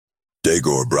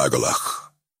Dagor Bragollach.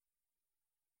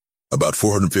 About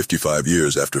 455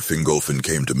 years after Fingolfin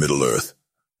came to Middle-earth,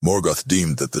 Morgoth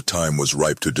deemed that the time was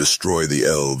ripe to destroy the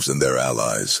elves and their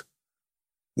allies.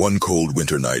 One cold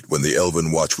winter night, when the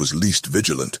elven watch was least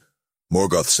vigilant,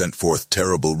 Morgoth sent forth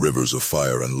terrible rivers of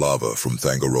fire and lava from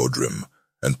Thangorodrim,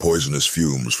 and poisonous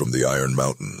fumes from the Iron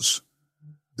Mountains.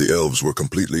 The elves were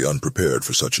completely unprepared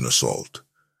for such an assault,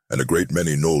 and a great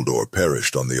many Noldor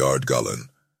perished on the Ardgallen,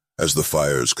 as the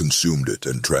fires consumed it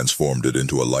and transformed it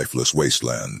into a lifeless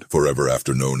wasteland, forever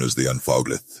after known as the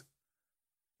Anfaglith.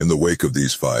 In the wake of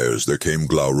these fires there came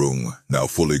Glaurung, now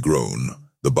fully grown,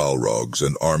 the Balrogs,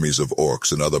 and armies of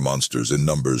orcs and other monsters in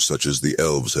numbers such as the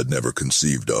elves had never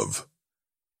conceived of.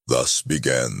 Thus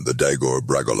began the Dagor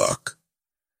Bragollach.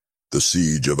 The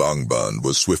siege of Angband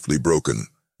was swiftly broken,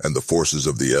 and the forces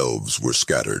of the elves were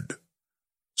scattered.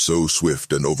 So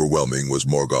swift and overwhelming was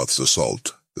Morgoth's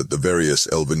assault that the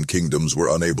various elven kingdoms were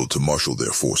unable to marshal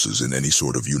their forces in any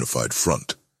sort of unified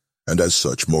front, and as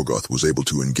such Morgoth was able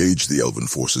to engage the elven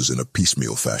forces in a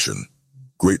piecemeal fashion,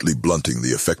 greatly blunting the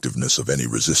effectiveness of any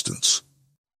resistance.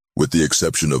 With the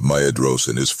exception of Maedhros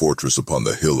and his fortress upon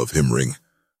the hill of Himring,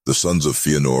 the sons of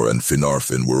Fëanor and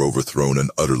Finarfin were overthrown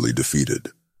and utterly defeated.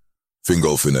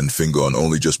 Fingolfin and Fingon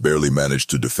only just barely managed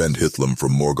to defend Hithlum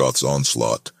from Morgoth's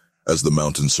onslaught, as the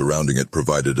mountains surrounding it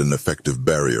provided an effective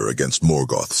barrier against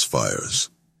Morgoth's fires.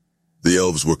 The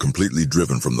elves were completely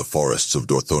driven from the forests of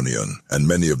Dorthonion, and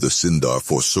many of the Sindar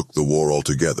forsook the war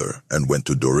altogether and went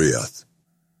to Doriath.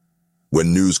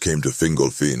 When news came to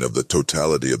Fingolfin of the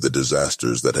totality of the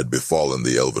disasters that had befallen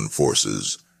the elven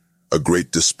forces, a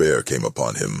great despair came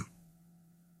upon him.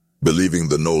 Believing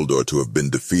the Noldor to have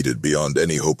been defeated beyond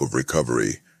any hope of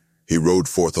recovery, he rode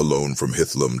forth alone from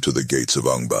Hithlum to the gates of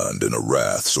Angband in a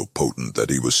wrath so potent that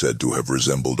he was said to have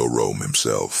resembled Orome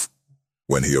himself.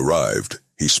 When he arrived,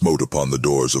 he smote upon the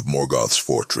doors of Morgoth's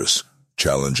fortress,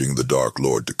 challenging the Dark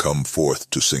Lord to come forth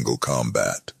to single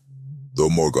combat. Though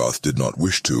Morgoth did not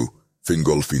wish to,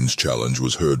 Fingolfin's challenge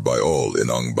was heard by all in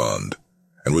Angband,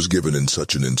 and was given in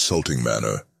such an insulting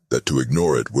manner that to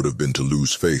ignore it would have been to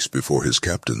lose face before his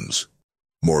captains.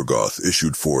 Morgoth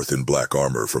issued forth in black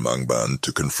armor from Angband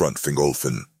to confront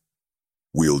Fingolfin.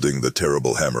 Wielding the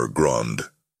terrible hammer Grond,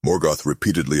 Morgoth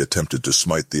repeatedly attempted to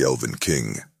smite the elven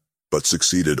king, but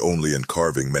succeeded only in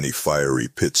carving many fiery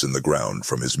pits in the ground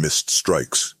from his missed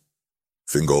strikes.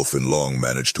 Fingolfin long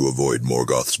managed to avoid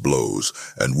Morgoth's blows,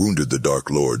 and wounded the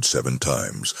Dark Lord 7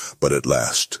 times, but at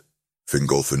last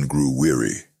Fingolfin grew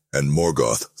weary, and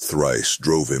Morgoth thrice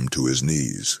drove him to his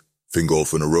knees.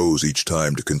 Fingolfin arose each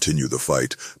time to continue the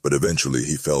fight, but eventually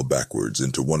he fell backwards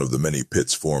into one of the many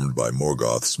pits formed by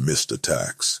Morgoth's missed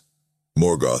attacks.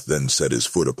 Morgoth then set his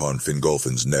foot upon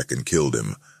Fingolfin's neck and killed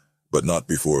him, but not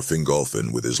before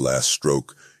Fingolfin, with his last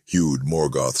stroke, hewed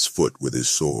Morgoth's foot with his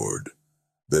sword.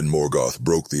 Then Morgoth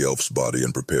broke the elf's body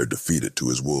and prepared to feed it to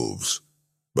his wolves.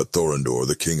 But Thorondor,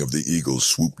 the king of the eagles,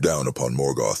 swooped down upon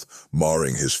Morgoth,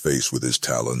 marring his face with his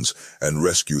talons, and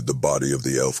rescued the body of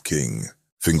the elf king.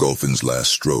 Fingolfin's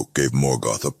last stroke gave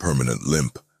Morgoth a permanent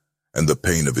limp, and the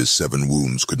pain of his 7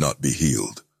 wounds could not be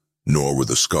healed, nor were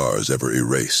the scars ever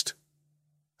erased.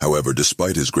 However,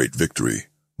 despite his great victory,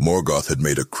 Morgoth had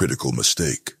made a critical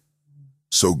mistake.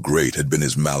 So great had been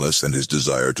his malice and his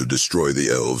desire to destroy the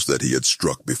elves that he had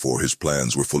struck before his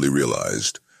plans were fully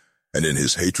realized, and in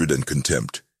his hatred and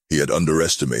contempt he had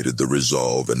underestimated the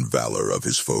resolve and valor of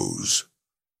his foes.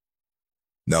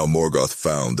 Now Morgoth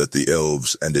found that the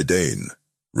elves and Edain,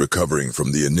 recovering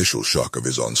from the initial shock of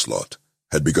his onslaught,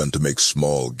 had begun to make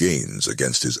small gains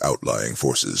against his outlying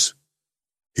forces.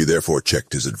 He therefore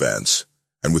checked his advance,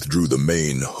 and withdrew the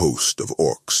main host of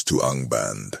orcs to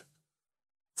Angband.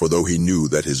 For though he knew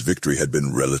that his victory had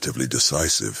been relatively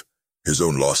decisive, his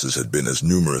own losses had been as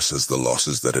numerous as the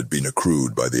losses that had been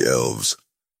accrued by the elves.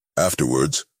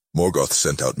 Afterwards, Morgoth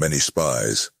sent out many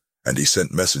spies, and he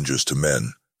sent messengers to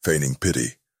men, feigning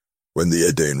pity. When the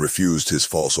Edain refused his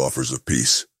false offers of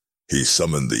peace, he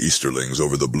summoned the Easterlings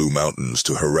over the Blue Mountains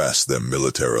to harass them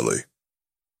militarily.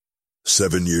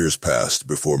 7 years passed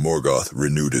before Morgoth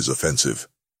renewed his offensive.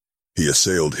 He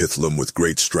assailed Hithlum with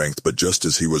great strength, but just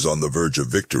as he was on the verge of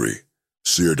victory,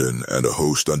 Círdan and a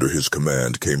host under his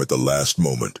command came at the last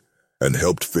moment and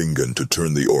helped Fingon to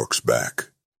turn the orcs back.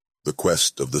 The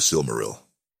Quest of the Silmaril.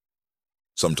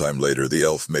 Sometime later, the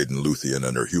elf maiden Luthien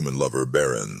and her human lover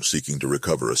Beren, seeking to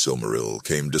recover a Silmaril,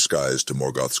 came disguised to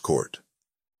Morgoth's court.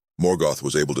 Morgoth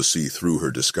was able to see through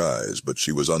her disguise, but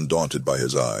she was undaunted by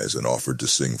his eyes and offered to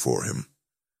sing for him.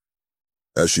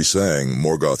 As she sang,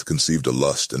 Morgoth conceived a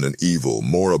lust and an evil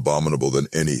more abominable than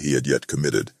any he had yet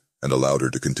committed, and allowed her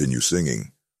to continue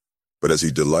singing. But as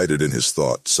he delighted in his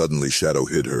thought, suddenly Shadow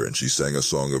hid her, and she sang a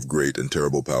song of great and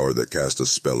terrible power that cast a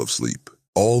spell of sleep.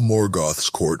 All Morgoth's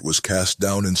court was cast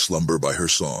down in slumber by her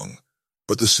song,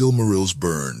 but the Silmarils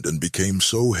burned and became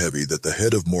so heavy that the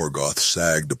head of Morgoth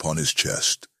sagged upon his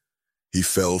chest. He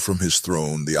fell from his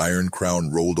throne, the iron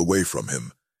crown rolled away from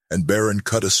him, and Beren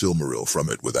cut a Silmaril from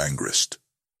it with Angrist.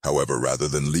 However, rather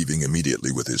than leaving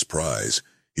immediately with his prize,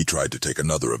 he tried to take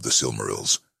another of the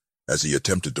Silmarils. As he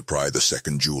attempted to pry the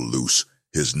second jewel loose,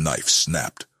 his knife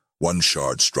snapped. One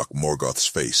shard struck Morgoth's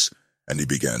face, and he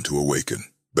began to awaken.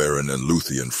 Beren and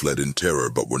Luthien fled in terror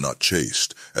but were not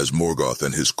chased, as Morgoth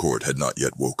and his court had not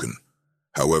yet woken.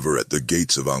 However, at the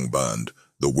gates of Angband,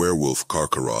 the werewolf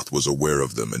Karkaroth was aware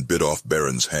of them and bit off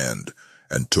Beren's hand,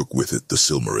 and took with it the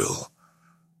Silmaril.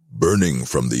 Burning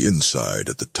from the inside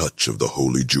at the touch of the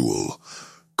holy jewel,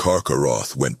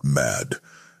 Karkaroth went mad,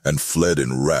 and fled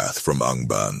in wrath from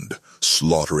Angband,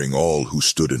 slaughtering all who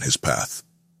stood in his path.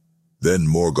 Then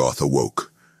Morgoth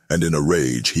awoke, and in a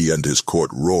rage he and his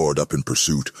court roared up in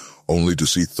pursuit, only to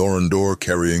see Thorondor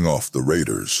carrying off the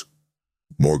raiders.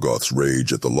 Morgoth's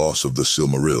rage at the loss of the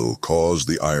Silmaril caused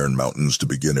the Iron Mountains to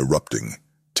begin erupting,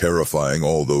 terrifying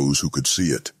all those who could see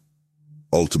it.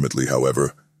 Ultimately,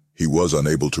 however, he was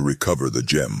unable to recover the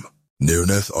gem.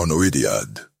 Nirneth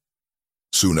Arnoediad.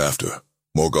 Soon after,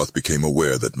 Morgoth became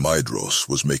aware that Maedhros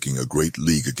was making a great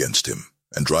league against him,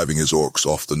 and driving his orcs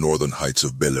off the northern heights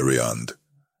of Beleriand.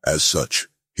 As such,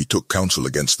 he took counsel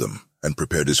against them, and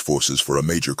prepared his forces for a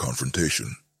major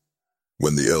confrontation.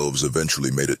 When the elves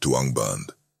eventually made it to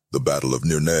Angband, the Battle of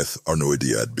Nirneth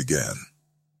Arnoediad began.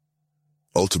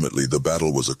 Ultimately, the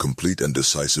battle was a complete and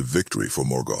decisive victory for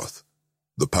Morgoth.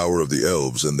 The power of the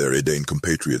elves and their Edain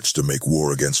compatriots to make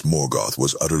war against Morgoth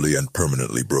was utterly and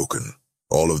permanently broken.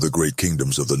 All of the great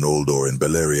kingdoms of the Noldor in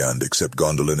Beleriand except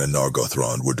Gondolin and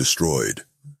Nargothrond were destroyed,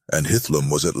 and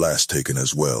Hithlum was at last taken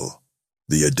as well.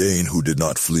 The Edain who did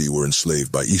not flee were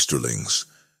enslaved by Easterlings,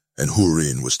 and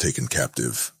Húrin was taken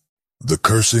captive. The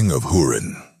Cursing of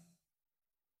Húrin.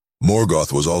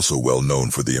 Morgoth was also well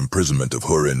known for the imprisonment of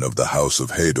Húrin of the House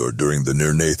of Hador during the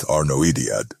Nirneth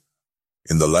Arnoediad.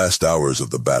 In the last hours of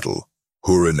the battle,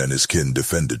 Húrin and his kin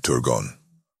defended Turgon,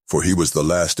 for he was the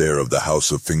last heir of the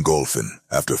House of Fingolfin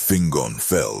after Fingon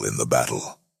fell in the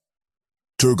battle.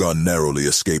 Turgon narrowly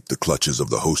escaped the clutches of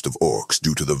the host of orcs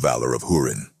due to the valor of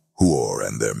Húrin, Huor,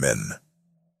 and their men.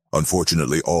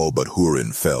 Unfortunately, all but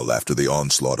Húrin fell after the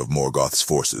onslaught of Morgoth's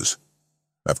forces.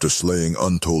 After slaying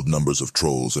untold numbers of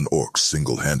trolls and orcs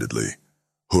single-handedly,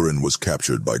 Húrin was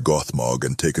captured by Gothmog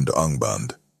and taken to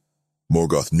Angband.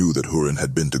 Morgoth knew that Húrin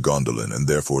had been to Gondolin and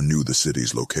therefore knew the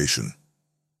city's location.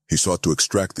 He sought to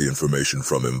extract the information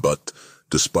from him, but,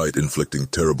 despite inflicting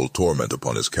terrible torment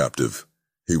upon his captive,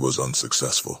 he was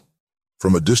unsuccessful.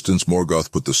 From a distance,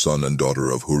 Morgoth put the son and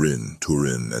daughter of Húrin,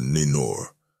 Turin, and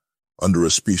Ninor under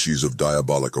a species of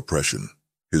diabolic oppression.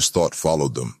 His thought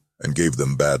followed them and gave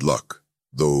them bad luck,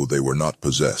 though they were not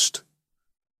possessed.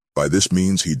 By this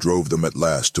means he drove them at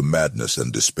last to madness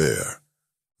and despair,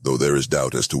 though there is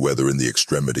doubt as to whether in the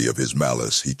extremity of his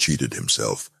malice he cheated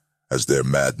himself, as their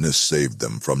madness saved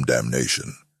them from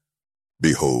damnation.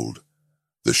 Behold,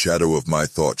 the shadow of my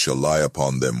thought shall lie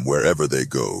upon them wherever they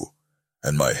go,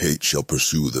 and my hate shall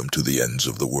pursue them to the ends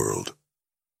of the world.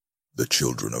 The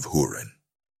children of Húrin.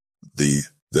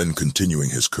 Then continuing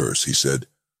his curse, he said,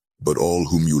 But all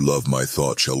whom you love my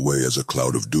thought shall weigh as a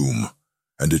cloud of doom,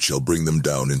 and it shall bring them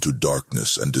down into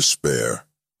darkness and despair.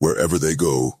 Wherever they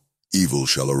go, evil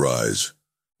shall arise.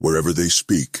 Wherever they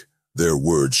speak, their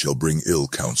words shall bring ill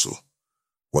counsel.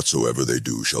 Whatsoever they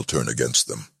do shall turn against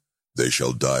them. They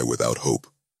shall die without hope,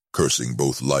 cursing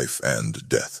both life and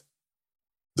death.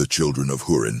 The children of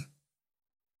Húrin.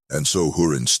 And so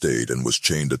Húrin stayed and was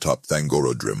chained atop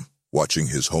Thangorodrim, watching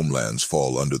his homelands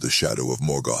fall under the shadow of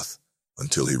Morgoth,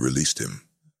 until he released him.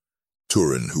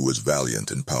 Turin, who was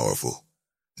valiant and powerful,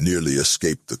 nearly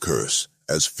escaped the curse,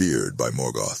 as feared by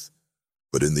Morgoth,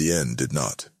 but in the end did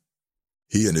not.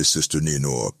 He and his sister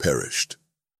Ninor perished.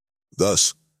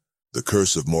 Thus, the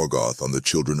curse of Morgoth on the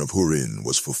children of Húrin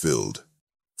was fulfilled.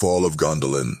 Fall of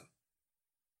Gondolin.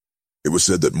 It was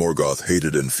said that Morgoth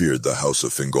hated and feared the house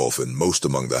of Fingolfin most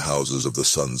among the houses of the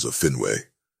sons of Finwë,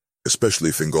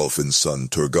 especially Fingolfin's son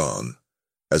Turgon,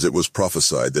 as it was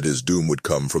prophesied that his doom would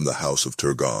come from the house of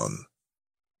Turgon.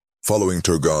 Following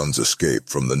Turgon's escape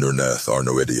from the Nirneth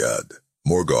Arnoediad,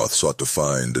 Morgoth sought to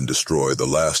find and destroy the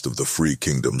last of the free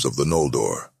kingdoms of the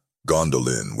Noldor,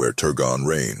 Gondolin, where Turgon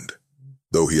reigned.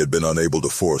 Though he had been unable to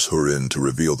force Húrin to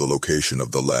reveal the location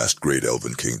of the last great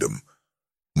elven kingdom,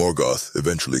 Morgoth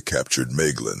eventually captured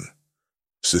Maeglin,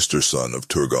 sister son of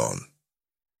Turgon.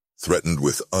 threatened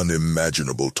with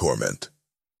unimaginable torment.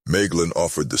 Maeglin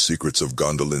offered the secrets of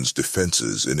Gondolin's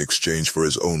defenses in exchange for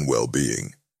his own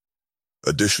well-being.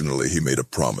 Additionally, he made a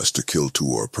promise to kill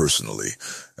Tuor personally,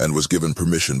 and was given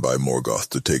permission by Morgoth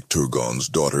to take Turgon's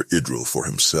daughter Idril for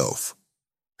himself.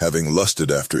 Having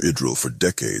lusted after Idril for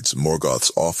decades,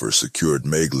 Morgoth's offer secured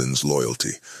Maeglin's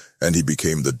loyalty, and he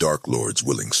became the Dark Lord's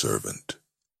willing servant.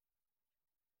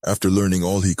 After learning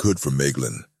all he could from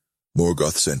Maeglin,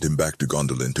 Morgoth sent him back to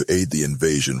Gondolin to aid the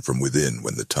invasion from within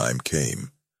when the time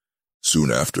came.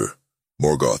 Soon after,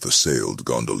 Morgoth assailed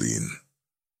Gondolin.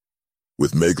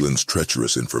 With Maeglin's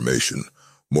treacherous information,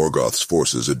 Morgoth's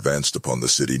forces advanced upon the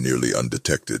city nearly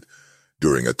undetected,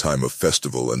 during a time of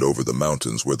festival and over the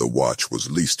mountains where the watch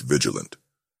was least vigilant.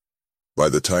 By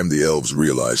the time the elves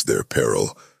realized their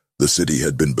peril, the city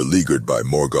had been beleaguered by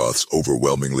Morgoth's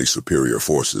overwhelmingly superior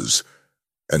forces,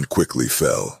 and quickly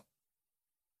fell.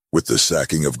 With the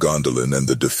sacking of Gondolin and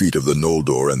the defeat of the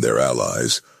Noldor and their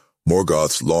allies,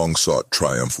 Morgoth's long-sought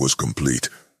triumph was complete.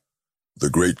 The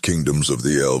great kingdoms of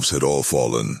the elves had all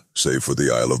fallen, save for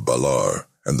the Isle of Balar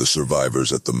and the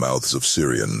survivors at the mouths of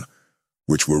Sirion,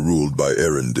 which were ruled by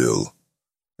Erendil,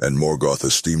 and Morgoth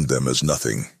esteemed them as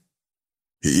nothing.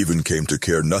 He even came to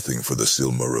care nothing for the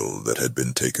Silmaril that had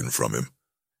been taken from him,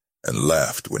 and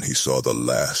laughed when he saw the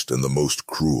last and the most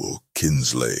cruel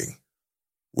kinslaying,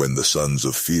 when the sons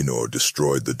of Fëanor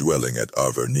destroyed the dwelling at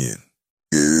Arvernin.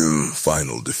 In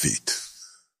final defeat.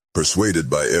 Persuaded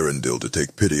by Erendil to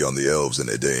take pity on the elves in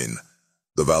Edain,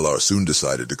 the Valar soon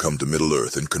decided to come to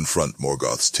Middle-earth and confront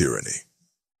Morgoth's tyranny.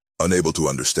 Unable to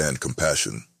understand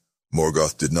compassion,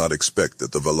 Morgoth did not expect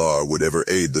that the Valar would ever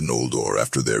aid the Noldor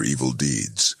after their evil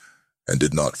deeds, and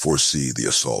did not foresee the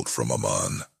assault from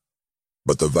Aman.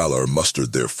 But the Valar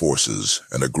mustered their forces,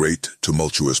 and a great,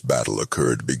 tumultuous battle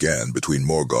began between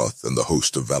Morgoth and the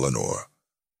host of Valinor.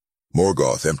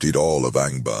 Morgoth emptied all of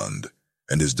Angband,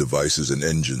 and his devices and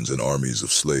engines and armies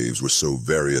of slaves were so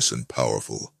various and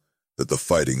powerful that the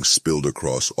fighting spilled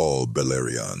across all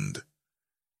Beleriand.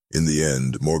 In the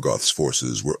end, Morgoth's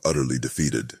forces were utterly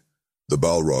defeated. The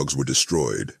Balrogs were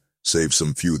destroyed, save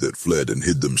some few that fled and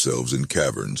hid themselves in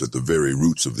caverns at the very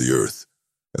roots of the earth,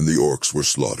 and the orcs were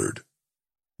slaughtered.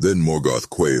 Then Morgoth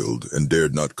quailed and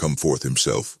dared not come forth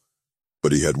himself,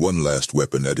 but he had one last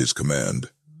weapon at his command,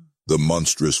 the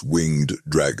monstrous winged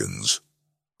dragons.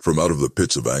 From out of the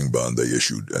pits of Angband they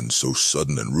issued, and so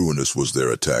sudden and ruinous was their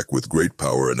attack with great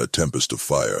power and a tempest of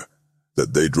fire,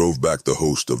 that they drove back the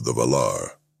host of the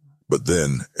Valar. But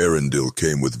then Erendil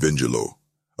came with Vingilo,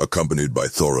 accompanied by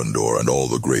Thorondor and all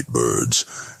the great birds,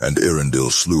 and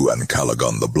Erendil slew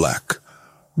Ancalagon the Black,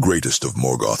 greatest of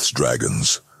Morgoth's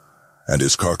dragons, and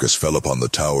his carcass fell upon the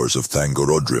towers of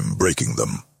Thangorodrim, breaking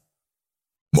them.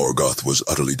 Morgoth was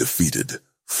utterly defeated,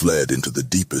 fled into the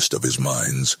deepest of his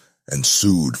mines, and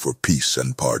sued for peace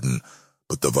and pardon,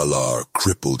 but the Valar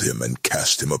crippled him and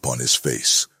cast him upon his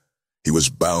face. He was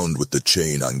bound with the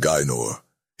chain Angainor,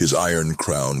 his iron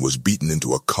crown was beaten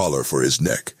into a collar for his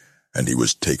neck, and he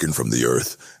was taken from the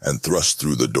earth and thrust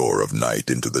through the door of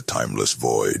night into the timeless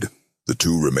void. The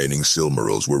 2 remaining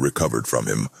Silmarils were recovered from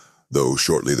him, though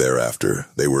shortly thereafter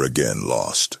they were again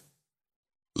lost.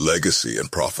 Legacy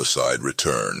and prophesied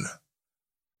return.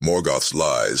 Morgoth's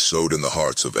lies, sowed in the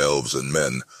hearts of elves and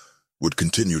men, would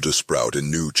continue to sprout in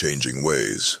new changing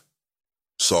ways.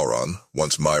 Sauron,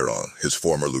 once Myron, his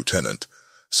former lieutenant,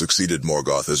 succeeded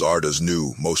Morgoth as Arda's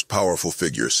new, most powerful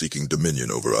figure seeking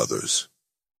dominion over others.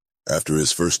 After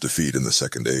his first defeat in the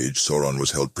Second Age, Sauron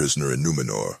was held prisoner in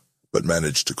Númenor, but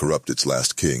managed to corrupt its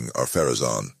last king,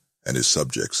 Ar-Pharazôn, and his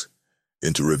subjects,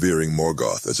 into revering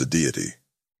Morgoth as a deity.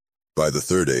 By the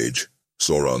Third Age,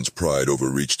 Sauron's pride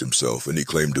overreached himself, and he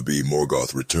claimed to be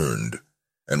Morgoth returned,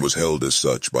 and was held as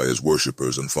such by his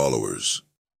worshippers and followers.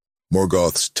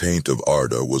 Morgoth's taint of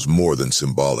Arda was more than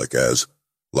symbolic as,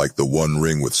 like the One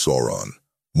Ring with Sauron,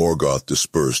 Morgoth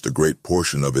dispersed a great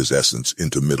portion of his essence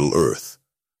into Middle-earth,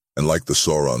 and like the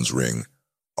Sauron's ring,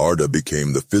 Arda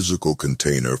became the physical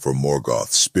container for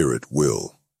Morgoth's spirit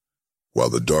will. While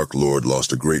the Dark Lord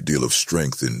lost a great deal of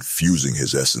strength in fusing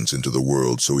his essence into the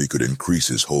world so he could increase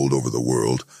his hold over the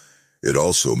world, it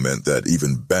also meant that,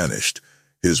 even banished,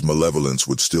 his malevolence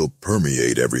would still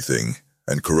permeate everything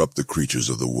and corrupt the creatures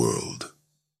of the world.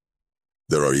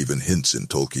 There are even hints in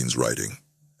Tolkien's writing,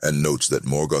 and notes that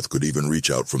Morgoth could even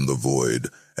reach out from the void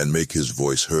and make his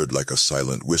voice heard like a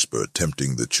silent whisper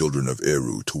tempting the children of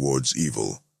Eru towards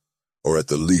evil. Or at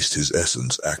the least his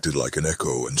essence acted like an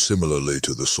echo, and similarly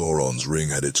to the Sauron's ring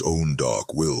had its own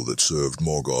dark will that served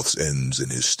Morgoth's ends in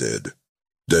his stead.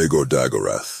 Dagor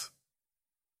Dagorath.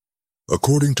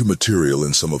 According to material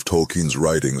in some of Tolkien's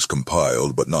writings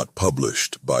compiled but not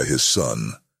published by his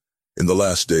son, in the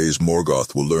last days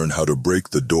Morgoth will learn how to break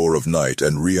the door of night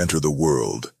and re-enter the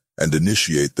world, and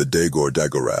initiate the Dagor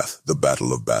Dagorath, the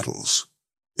Battle of Battles.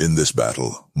 In this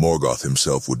battle, Morgoth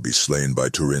himself would be slain by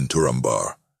Turin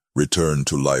Turambar, returned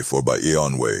to life or by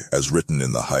Eonwe, as written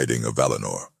in the Hiding of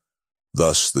Valinor.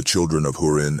 Thus the children of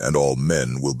Húrin and all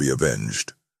men will be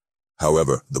avenged.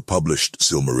 However, the published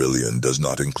Silmarillion does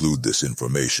not include this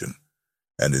information,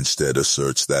 and instead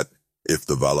asserts that, if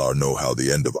the Valar know how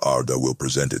the end of Arda will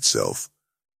present itself,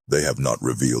 they have not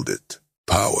revealed it.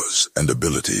 Powers and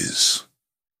abilities.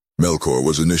 Melkor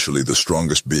was initially the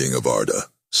strongest being of Arda,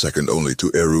 second only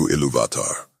to Eru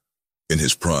Ilúvatar. In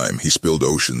his prime, he spilled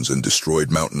oceans and destroyed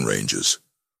mountain ranges,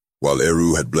 while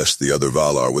Eru had blessed the other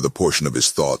Valar with a portion of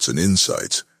his thoughts and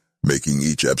insights, making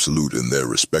each absolute in their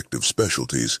respective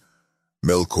specialties.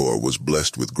 Melkor was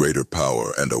blessed with greater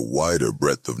power and a wider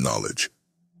breadth of knowledge.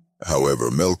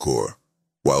 However, Melkor,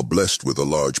 while blessed with a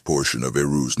large portion of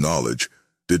Eru's knowledge,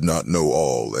 did not know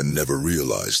all and never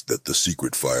realized that the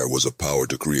secret fire was a power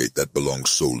to create that belonged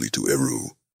solely to Eru.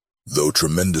 Though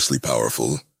tremendously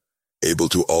powerful, able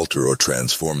to alter or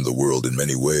transform the world in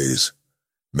many ways,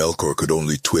 Melkor could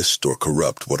only twist or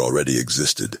corrupt what already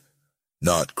existed,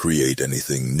 not create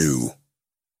anything new.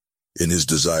 In his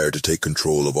desire to take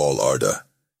control of all Arda,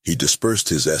 he dispersed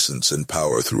his essence and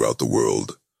power throughout the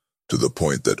world, to the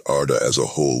point that Arda as a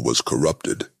whole was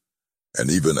corrupted, and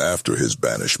even after his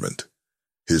banishment,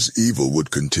 his evil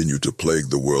would continue to plague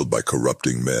the world by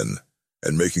corrupting men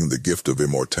and making the gift of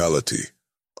immortality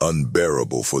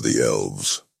unbearable for the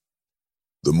elves.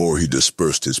 The more he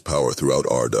dispersed his power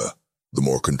throughout Arda, the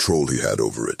more control he had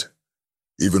over it.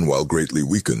 Even while greatly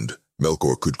weakened,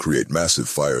 Melkor could create massive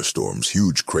firestorms,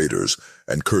 huge craters,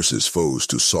 and curse his foes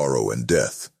to sorrow and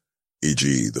death,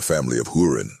 e.g. the family of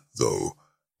Húrin, though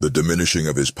the diminishing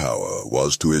of his power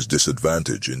was to his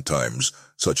disadvantage in times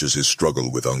such as his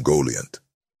struggle with Ungoliant.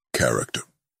 Character.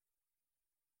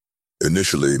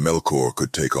 Initially, Melkor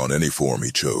could take on any form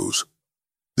he chose.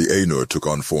 The Ainur took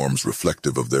on forms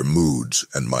reflective of their moods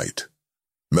and might.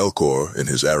 Melkor, in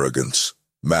his arrogance,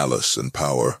 malice, and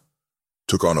power,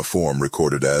 took on a form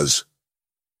recorded as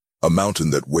a mountain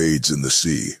that wades in the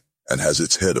sea and has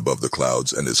its head above the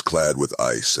clouds and is clad with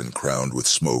ice and crowned with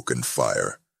smoke and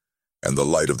fire. And the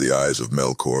light of the eyes of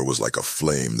Melkor was like a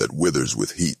flame that withers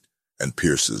with heat and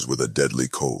pierces with a deadly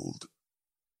cold.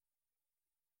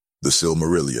 The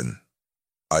Silmarillion,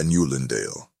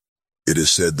 Ainulindale. It is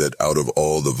said that out of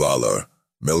all the Valar,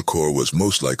 Melkor was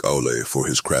most like Aule for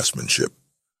his craftsmanship.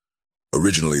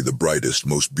 Originally the brightest,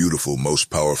 most beautiful, most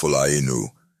powerful Ainu,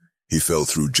 he fell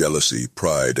through jealousy,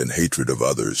 pride, and hatred of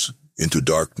others, into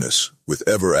darkness, with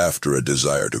ever after a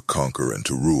desire to conquer and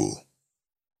to rule.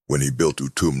 When he built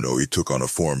Utumno, he took on a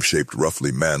form shaped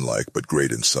roughly manlike but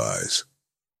great in size.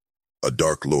 A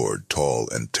dark lord, tall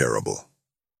and terrible.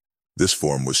 This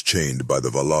form was chained by the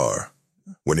Valar.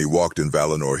 When he walked in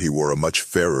Valinor, he wore a much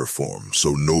fairer form,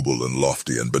 so noble and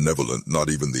lofty and benevolent not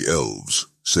even the elves,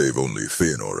 save only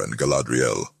Fëanor and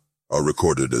Galadriel, are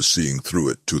recorded as seeing through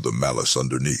it to the malice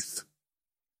underneath.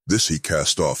 This he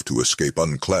cast off to escape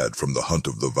unclad from the hunt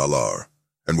of the Valar,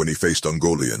 and when he faced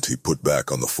Ungoliant he put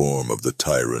back on the form of the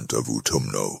tyrant of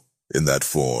Utumno. In that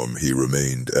form he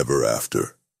remained ever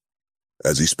after.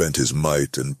 As he spent his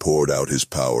might and poured out his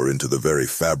power into the very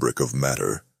fabric of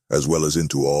matter, as well as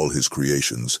into all his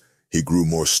creations, he grew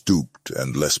more stooped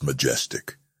and less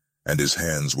majestic, and his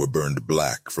hands were burned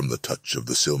black from the touch of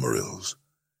the Silmarils.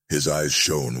 His eyes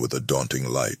shone with a daunting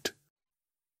light.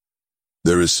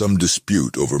 There is some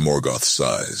dispute over Morgoth's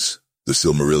size. The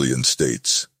Silmarillion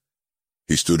states,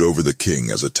 he stood over the king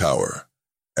as a tower,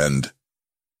 and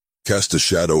cast a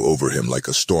shadow over him like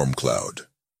a storm cloud.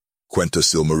 Quenta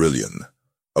Silmarillion,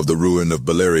 of the ruin of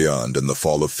Beleriand and the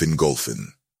fall of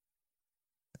Fingolfin.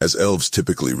 As elves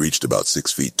typically reached about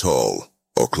 6 feet tall,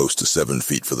 or close to 7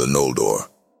 feet for the Noldor,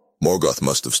 Morgoth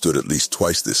must have stood at least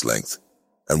twice this length,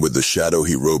 and with the shadow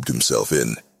he robed himself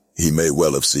in, he may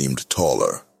well have seemed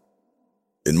taller.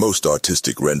 In most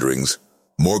artistic renderings,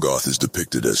 Morgoth is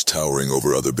depicted as towering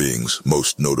over other beings,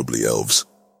 most notably elves,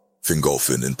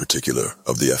 Fingolfin in particular,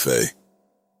 of the Fa.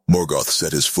 Morgoth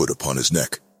set his foot upon his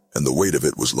neck, and the weight of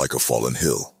it was like a fallen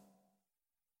hill.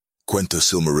 Quenta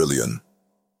Silmarillion,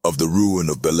 of the ruin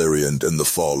of Beleriand and the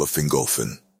fall of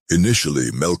Fingolfin.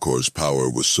 Initially, Melkor's power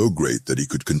was so great that he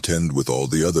could contend with all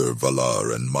the other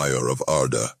Valar and Maiar of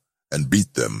Arda, and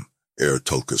beat them ere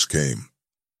Tulkas came.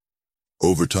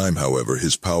 Over time, however,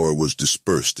 his power was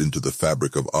dispersed into the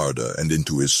fabric of Arda and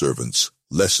into his servants,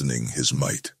 lessening his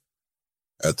might.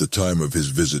 At the time of his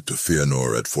visit to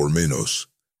Fëanor at Formenos,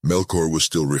 Melkor was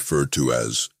still referred to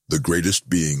as the greatest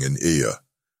being in Ea,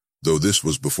 though this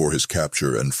was before his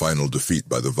capture and final defeat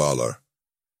by the Valar.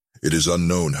 It is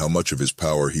unknown how much of his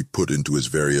power he put into his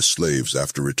various slaves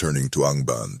after returning to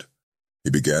Angband. He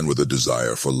began with a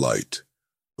desire for light,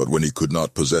 but when he could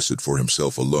not possess it for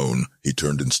himself alone, he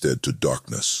turned instead to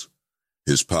darkness.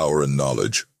 His power and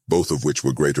knowledge, both of which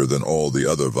were greater than all the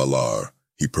other Valar,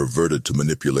 he perverted to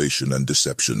manipulation and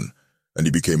deception, and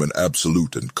he became an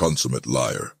absolute and consummate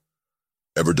liar.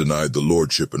 Ever denied the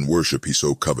lordship and worship he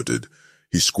so coveted,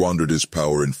 he squandered his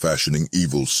power in fashioning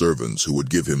evil servants who would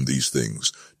give him these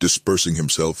things, dispersing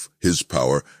himself, his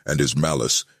power, and his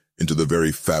malice into the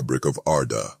very fabric of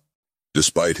Arda.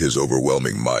 Despite his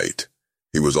overwhelming might,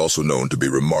 he was also known to be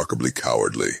remarkably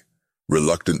cowardly,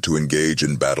 reluctant to engage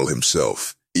in battle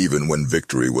himself, even when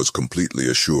victory was completely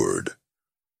assured.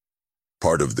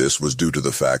 Part of this was due to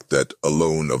the fact that,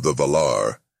 alone of the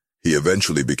Valar, he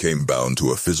eventually became bound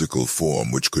to a physical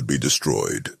form which could be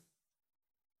destroyed.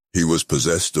 He was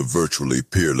possessed of virtually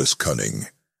peerless cunning,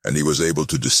 and he was able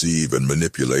to deceive and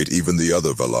manipulate even the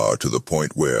other Valar to the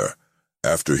point where,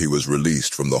 after he was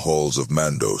released from the halls of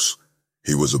Mandos,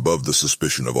 he was above the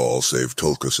suspicion of all save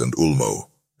Tulkas and Ulmo,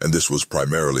 and this was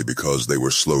primarily because they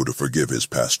were slow to forgive his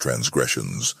past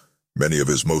transgressions. Many of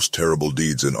his most terrible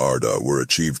deeds in Arda were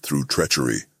achieved through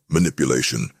treachery,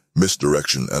 manipulation,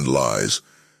 misdirection, and lies,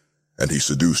 and he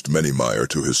seduced many Maiar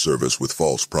to his service with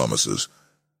false promises.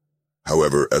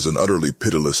 However, as an utterly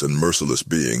pitiless and merciless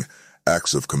being,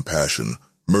 acts of compassion,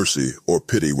 mercy, or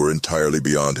pity were entirely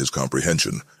beyond his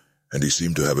comprehension, and he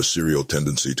seemed to have a serial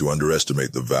tendency to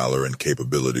underestimate the valor and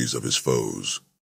capabilities of his foes.